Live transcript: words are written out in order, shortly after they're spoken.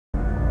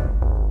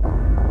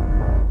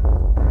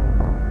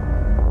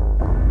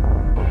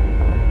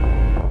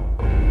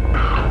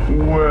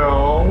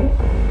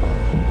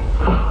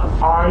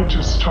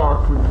just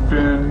talked with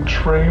Ben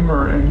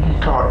Tramer, and he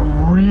got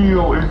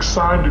real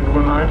excited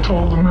when I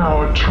told him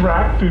how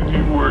attracted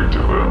you were to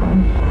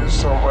him.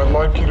 So I'd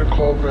like you to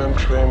call Ben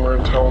Tramer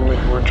and tell him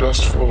that you were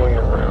just fooling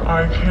around.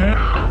 I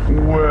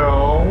can't.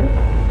 Well,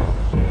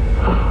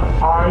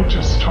 I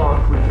just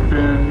talked with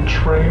Ben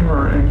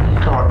Tramer, and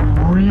he got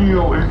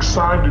real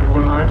excited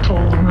when I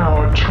told him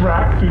how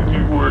attracted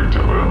you were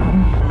to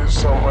him.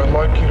 So I'd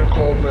like you to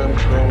call Ben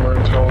Tramer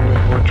and tell him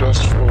that you were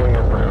just fooling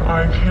around.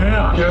 I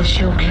can't. Yes,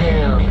 you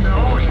can.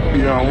 No,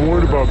 Yeah, I'm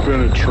worried about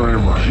Bennett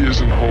Tramer. He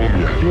isn't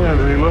home yet. Yeah,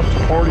 and he left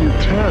the party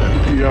at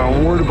 10. Yeah,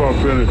 I'm worried about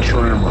Bennett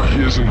Tramer.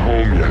 He isn't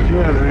home yet.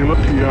 Yeah, and he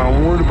left. Yeah,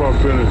 I'm worried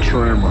about Bennett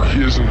Tramer.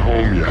 He isn't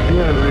home yet.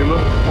 Yeah, and he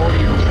left the party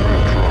at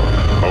 10.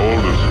 How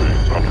old is he?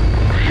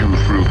 He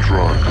was real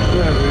drunk.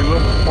 Yeah, and he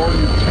left the party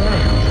at 10.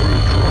 He was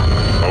real drunk.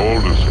 How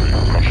old is he?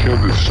 He had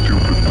this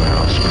stupid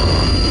mask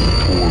on.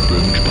 Poor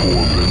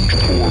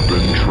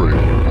Ben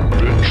Tramer.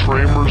 Ben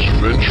Tramer's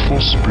vengeful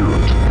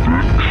spirit.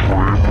 Ben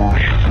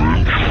Tramer's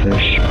vengeful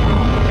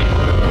spirit.